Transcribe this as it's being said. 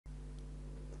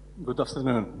Good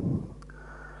afternoon.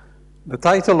 The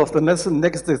title of the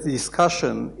next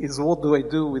discussion is What Do I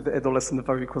Do with Adolescent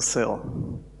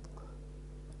Varicocele?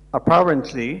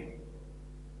 Apparently,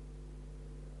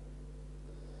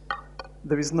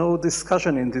 there is no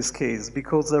discussion in this case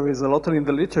because there is a lot in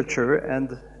the literature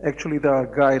and actually there are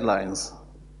guidelines.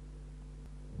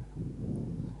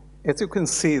 As you can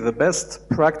see, the best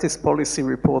practice policy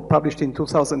report published in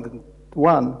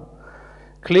 2001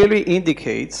 clearly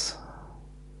indicates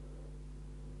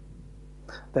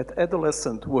that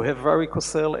adolescents who have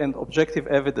varicocele and objective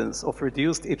evidence of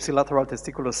reduced ipsilateral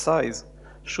testicular size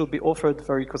should be offered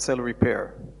varicocele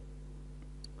repair.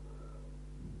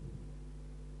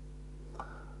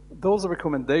 Those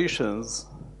recommendations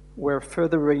were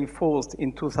further reinforced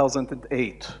in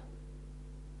 2008.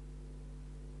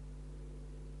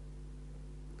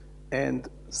 And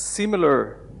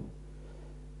similar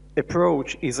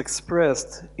approach is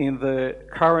expressed in the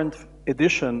current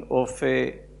edition of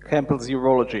Campbell's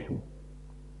Urology.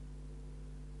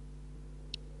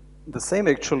 The same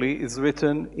actually is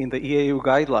written in the EAU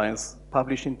guidelines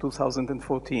published in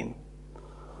 2014.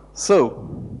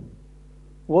 So,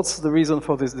 what's the reason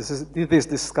for this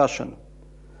discussion?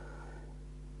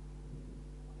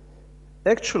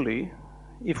 Actually,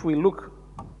 if we look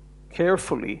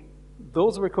carefully,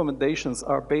 those recommendations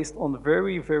are based on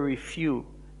very, very few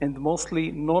and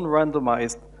mostly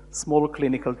non-randomized small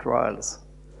clinical trials.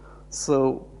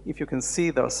 So if you can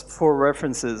see, there's 4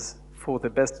 references for the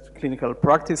best clinical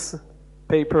practice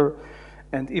paper,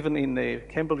 and even in the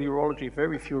Campbell Urology,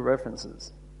 very few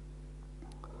references.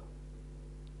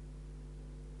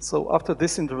 So after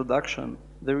this introduction,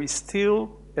 there is still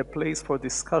a place for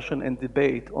discussion and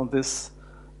debate on this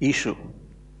issue.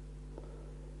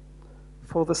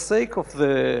 For the sake of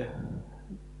the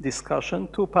discussion,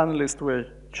 2 panelists were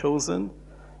chosen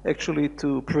actually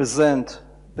to present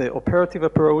the operative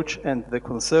approach and the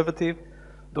conservative,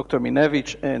 Dr.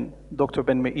 Minevich and Dr.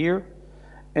 Ben Meir.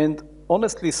 And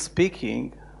honestly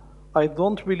speaking, I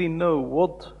don't really know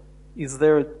what is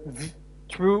their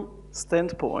true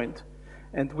standpoint,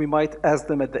 and we might ask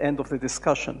them at the end of the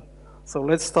discussion. So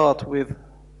let's start with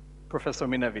Professor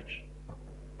Minevich.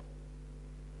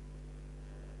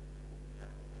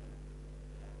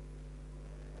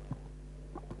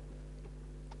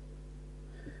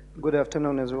 Good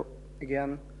afternoon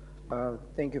again.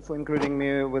 Thank you for including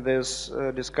me with this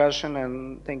discussion,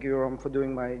 and thank you, Yoram, for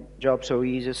doing my job so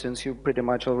easy since you pretty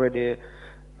much already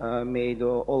made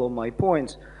all of my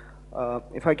points.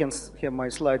 If I can have my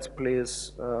slides,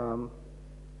 please.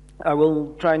 I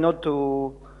will try not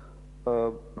to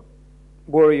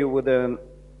bore you with the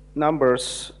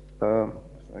numbers. I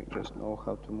just know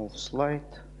how to move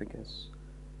slide, I guess.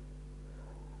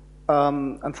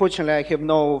 Unfortunately, I have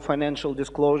no financial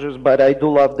disclosures, but I do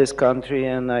love this country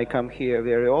and I come here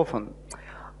very often.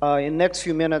 In the next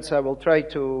few minutes, I will try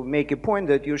to make a point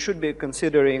that you should be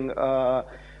considering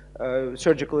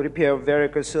surgical repair of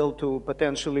varicocele to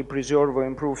potentially preserve or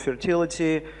improve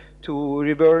fertility, to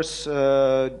reverse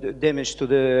damage to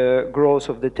the growth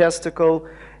of the testicle,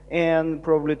 and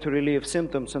probably to relieve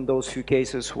symptoms in those few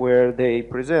cases where they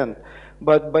present.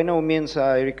 But by no means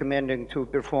I recommending to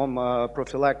perform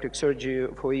prophylactic surgery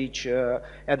for each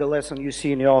adolescent you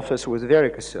see in the office with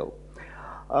varicocele.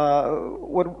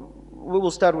 We will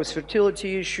start with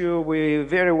fertility issue. We're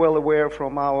very well aware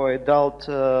from our adult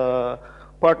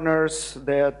partners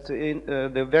that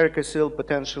the varicocele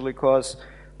potentially cause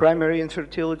primary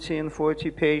infertility in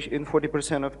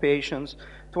 40% of patients.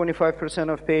 25%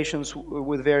 of patients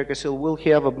with varicocele will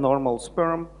have abnormal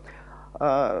sperm.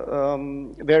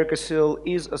 Varicocele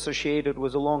is associated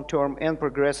with a long-term and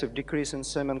progressive decrease in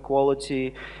semen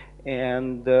quality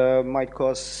and might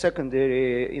cause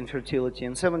secondary infertility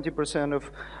in 70%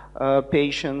 of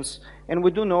patients. And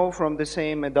we do know from the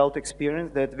same adult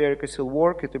experience that varicocele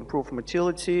work, it improves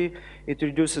motility, it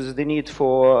reduces the need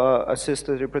for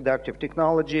assisted reproductive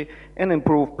technology, and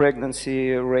improve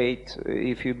pregnancy rate,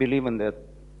 if you believe in that.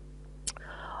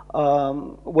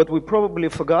 What we probably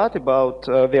forgot about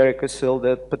varicocele,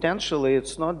 that potentially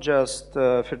it's not just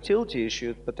a fertility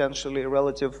issue, potentially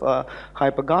relative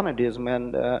hypogonadism,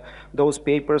 and those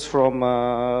papers from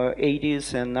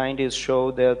 80s and 90s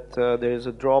show that there is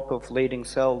a drop of Leydig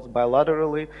cells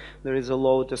bilaterally, there is a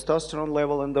low testosterone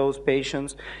level in those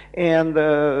patients, and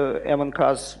Evan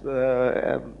Kass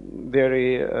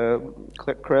very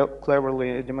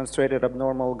cleverly demonstrated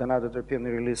abnormal gonadotropin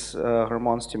release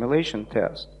hormone stimulation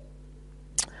test.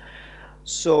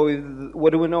 So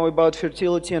what do we know about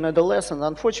fertility in adolescents?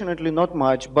 Unfortunately, not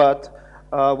much, but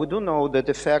we do know that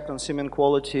the effect on semen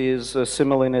quality is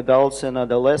similar in adults and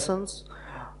adolescents.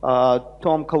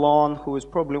 Tom Colon, who is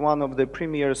probably one of the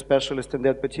premier specialists in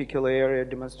that particular area,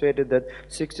 demonstrated that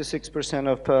 66%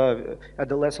 of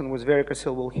adolescents with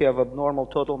varicocele will have abnormal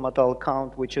total motile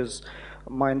count, which is,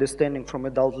 my understanding from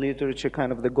adult literature,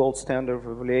 kind of the gold standard of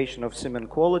evaluation of semen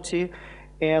quality.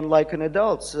 And like in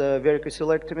adults,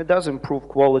 varicocelectomy does improve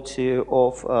quality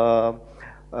of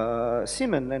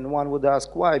semen, and one would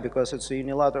ask why, because it's a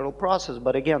unilateral process.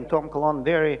 But again, Tom Colon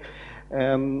very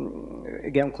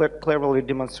cleverly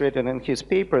demonstrated in his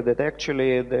paper that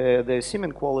actually the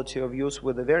semen quality of use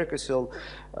with the varicocele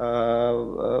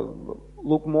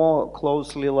look more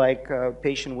closely like a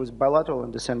patient with bilateral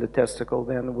undescended testicle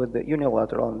than with the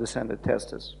unilateral undescended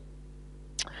testis.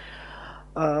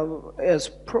 As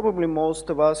probably most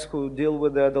of us who deal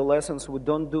with the adolescents, we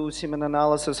don't do semen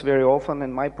analysis very often.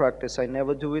 In my practice, I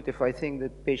never do it. If I think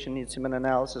that patient needs semen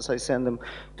analysis, I send them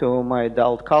to my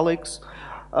adult colleagues.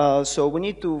 So we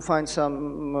need to find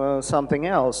something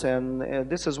else, and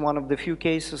this is one of the few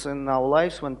cases in our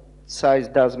lives when size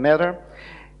does matter.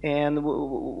 And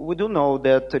we do know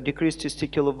that decreased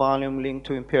testicular volume linked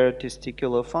to impaired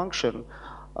testicular function.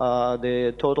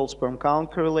 The total sperm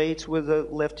count correlates with the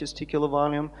left testicular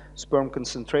volume, sperm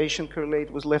concentration correlates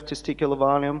with left testicular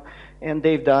volume, and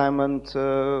Dave Diamond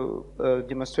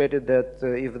demonstrated that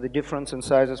if the difference in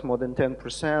size is more than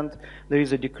 10%, there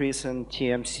is a decrease in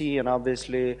TMC, and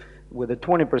obviously with a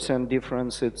 20%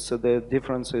 difference, the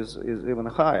difference is even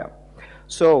higher.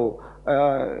 So,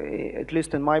 at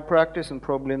least in my practice, and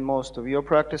probably in most of your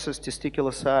practices,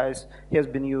 testicular size has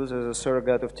been used as a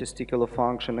surrogate of testicular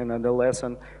function in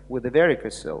adolescent with the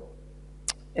varicocele.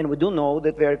 And we do know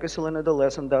that varicocele in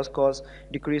adolescent does cause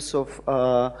decrease of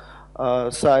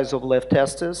size of left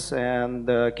testis, and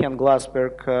Ken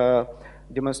Glassberg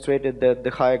demonstrated that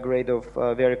the higher grade of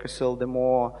varicocele, the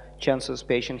more chances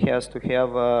patient has to have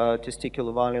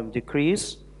testicular volume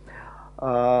decrease.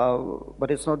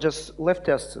 But it's not just left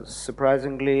testis.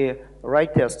 Surprisingly,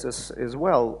 right testis as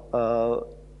well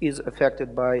is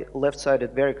affected by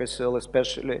left-sided varicocele,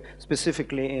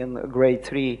 specifically in grade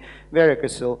 3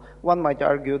 varicocele. One might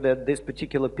argue that this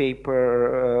particular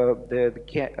paper,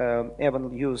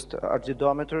 Evan used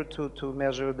artidometer to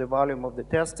measure the volume of the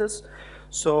testis.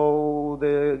 So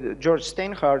George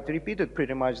Steinhardt repeated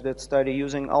pretty much that study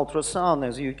using ultrasound.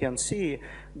 As you can see,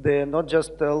 not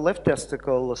just the left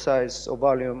testicle size or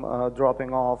volume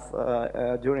dropping off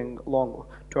during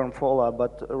long-term follow-up,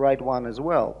 but the right one as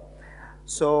well.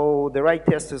 So the right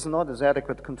test is not as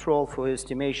adequate control for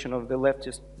estimation of the left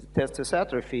testis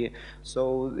atrophy,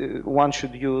 so one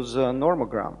should use a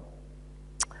normogram.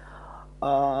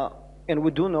 And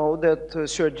we do know that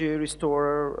surgery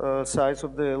restores size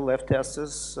of the left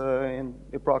testis in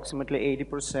approximately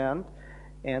 80%,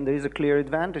 and there is a clear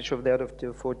advantage of that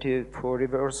for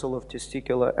reversal of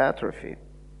testicular atrophy.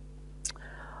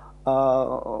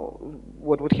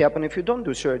 What would happen if you don't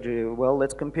do surgery? Well,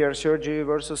 let's compare surgery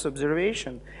versus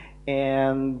observation.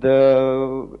 And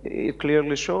it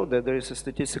clearly showed that there is a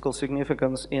statistical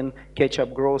significance in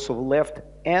catch-up growth of left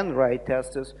and right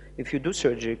testes if you do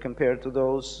surgery compared to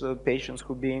those patients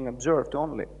who are being observed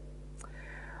only.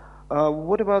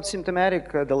 What about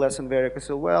symptomatic adolescent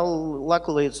varicocele? Well,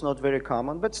 luckily it's not very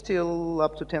common, but still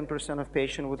up to 10% of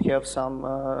patients would have some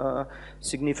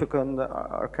significant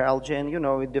arcalgia, and you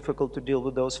know, it's difficult to deal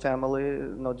with those families,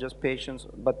 not just patients,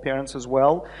 but parents as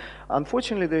well.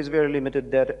 Unfortunately, there is very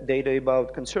limited data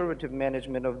about conservative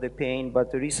management of the pain, but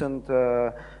the recent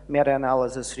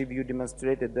meta-analysis review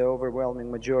demonstrated the overwhelming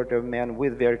majority of men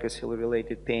with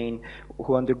varicocele-related pain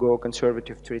who undergo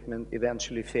conservative treatment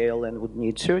eventually fail and would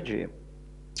need surgery.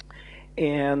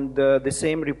 And the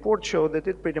same report showed that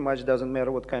it pretty much doesn't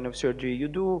matter what kind of surgery you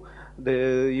do.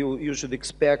 You should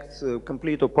expect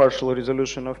complete or partial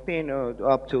resolution of pain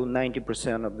up to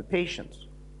 90% of the patients.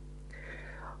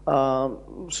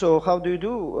 So how do you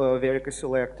do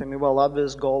varicocelectomy? Well,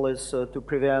 obvious goal is to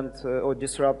prevent or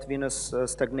disrupt venous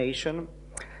stagnation.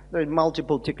 There are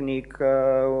multiple techniques.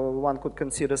 One could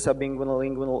consider subinguinal,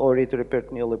 inguinal, or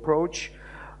retroperitoneal approach.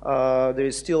 There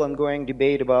is still ongoing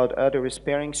debate about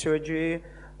artery-sparing surgery.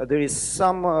 There is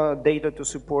some data to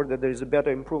support that there is a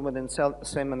better improvement in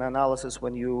semen analysis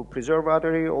when you preserve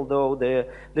artery, although there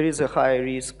is a high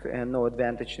risk and no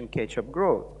advantage in catch-up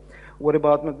growth. What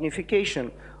about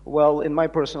magnification? Well, in my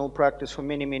personal practice for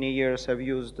many, many years, I've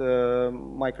used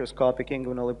microscopic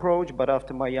inguinal approach, but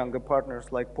after my younger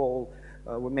partners like Paul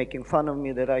were making fun of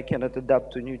me that I cannot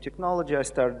adapt to new technology, I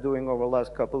started doing over the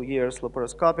last couple of years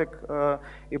laparoscopic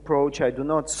approach. I do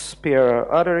not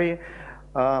spare artery.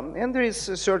 And there is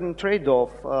a certain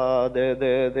trade-off.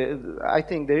 I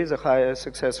think there is a higher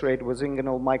success rate with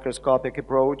inguinal microscopic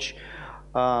approach.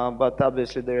 but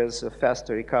obviously there is a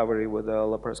faster recovery with a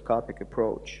laparoscopic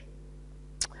approach.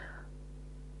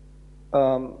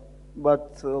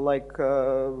 Like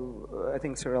I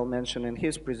think Cyril mentioned in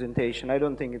his presentation, I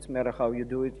don't think it's matter how you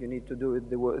do it. You need to do it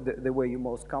the way you're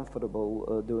most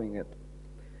comfortable doing it.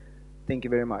 Thank you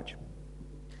very much.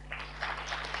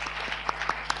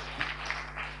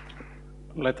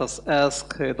 Let us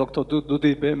ask Dr.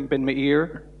 Dudi Ben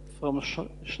Meir from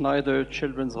Schneider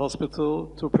Children's Hospital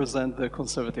to present the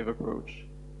conservative approach.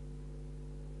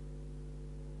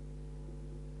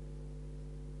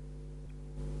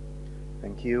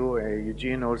 Thank you.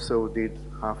 Eugene also did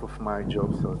half of my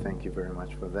job, so thank you very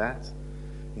much for that.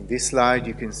 In this slide,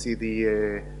 you can see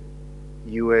the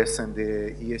US and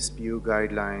the ESPU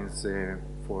guidelines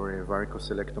for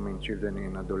varicocelectomy in children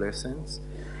and adolescents.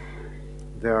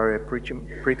 They are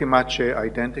pretty much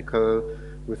identical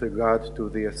with regard to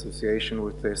the association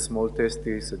with small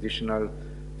testes, additional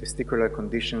testicular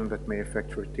condition that may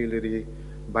affect fertility,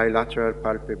 bilateral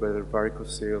palpable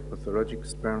varicocele, pathological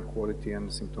sperm quality,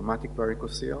 and symptomatic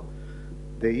varicocele.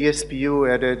 The ESPU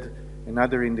added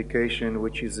another indication,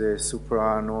 which is a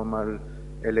supranormal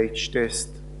LH test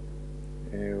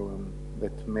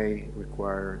that may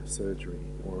require surgery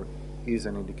or is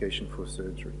an indication for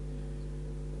surgery.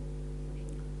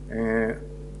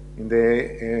 In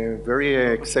the very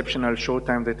exceptional short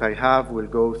time that I have, we'll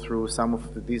go through some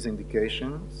of these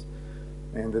indications.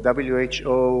 And the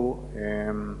WHO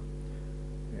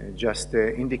just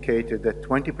indicated that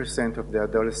 20% of the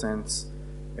adolescents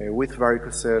with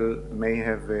varicocele may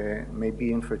have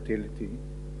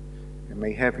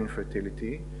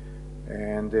infertility,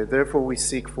 and therefore we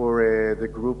seek for the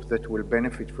group that will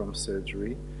benefit from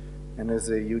surgery. And as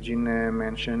Eugene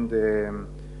mentioned,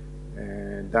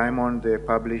 Diamond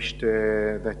published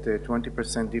that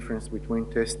 20% difference between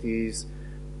testes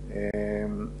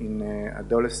in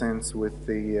adolescents with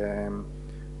the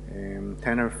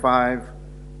Tanner 5.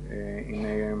 In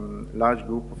a large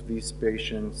group of these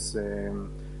patients, there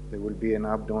will be an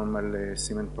abnormal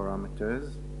semen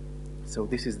parameters. So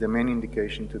this is the main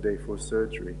indication today for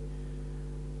surgery.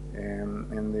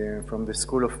 And from the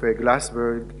School of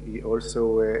Glassberg, he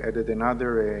also added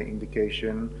another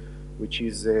indication, which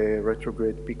is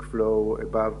retrograde peak flow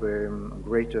above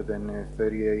greater than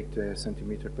 38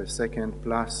 centimeter per second,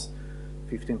 plus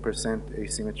 15%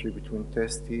 asymmetry between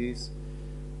testes.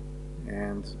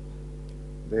 And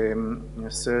the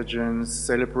surgeons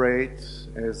celebrate,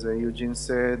 as Eugene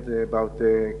said, about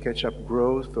the catch-up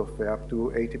growth of up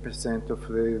to 80% of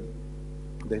the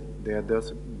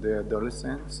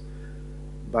adolescents.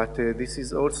 But this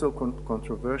is also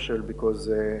controversial because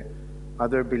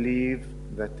others believe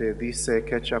that this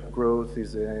catch-up growth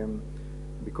is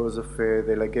because of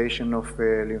the ligation of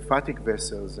lymphatic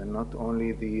vessels and not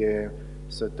only the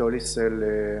Sertoli cell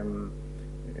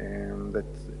that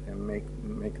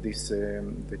make this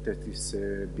the testis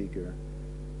bigger.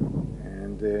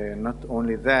 And not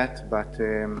only that, but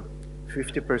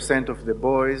 50% of the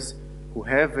boys who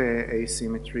have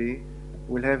asymmetry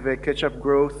will have a catch-up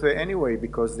growth anyway,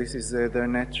 because this is their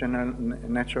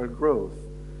natural growth.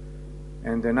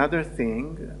 And another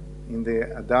thing, in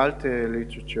the adult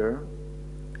literature,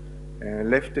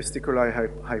 left testicular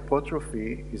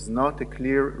hypertrophy is not a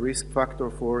clear risk factor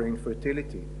for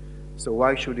infertility. So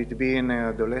why should it be in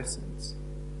adolescents?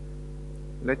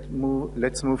 Let's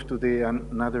move to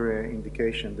another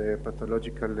indication, the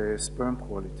pathological sperm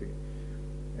quality.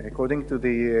 According to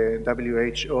the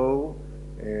WHO,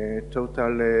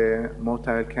 total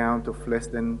motile count of less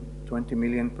than 20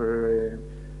 million per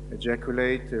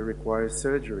ejaculate requires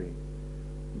surgery.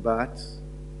 But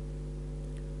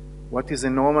what is a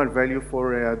normal value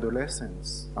for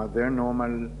adolescents? Are there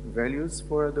normal values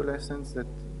for adolescents that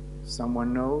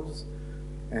someone knows?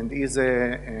 And is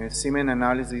a semen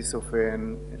analysis of a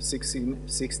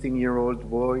 16-year-old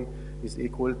boy is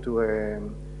equal to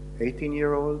an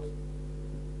 18-year-old?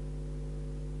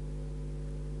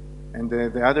 And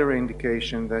the other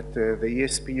indication that the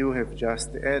ESPU have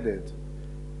just added,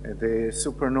 the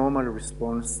supranormal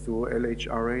response to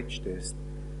LHRH test.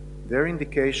 Their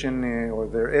indication or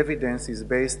their evidence is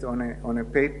based on a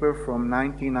paper from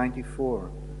 1994,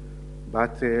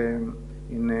 but in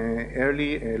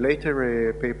a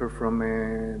later paper from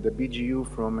the BGU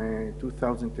from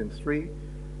 2003,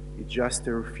 it just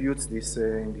refutes this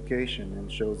indication and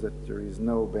shows that there is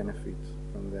no benefit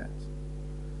from that.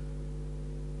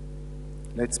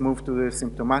 Let's move to the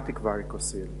symptomatic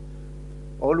varicocele.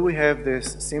 All we have the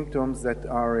symptoms that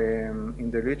are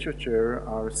in the literature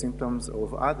are symptoms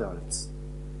of adults.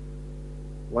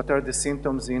 What are the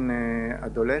symptoms in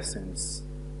adolescents?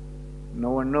 No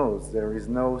one knows. There is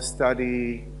no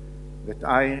study that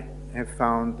I have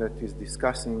found that is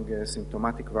discussing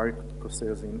symptomatic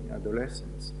varicoceles in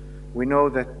adolescents. We know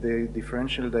that the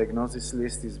differential diagnosis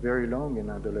list is very long in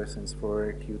adolescents for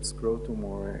acute scrotum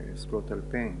or scrotal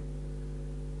pain.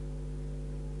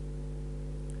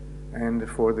 And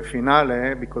for the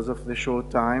finale, because of the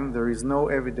short time, there is no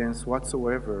evidence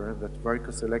whatsoever that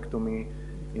varicocelectomy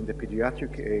in the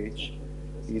pediatric age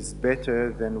is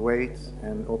better than wait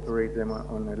and operate them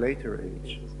on a later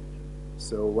age.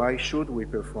 So why should we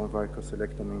perform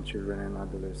varicocelectomy in children and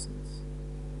adolescents?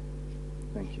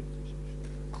 Thank you.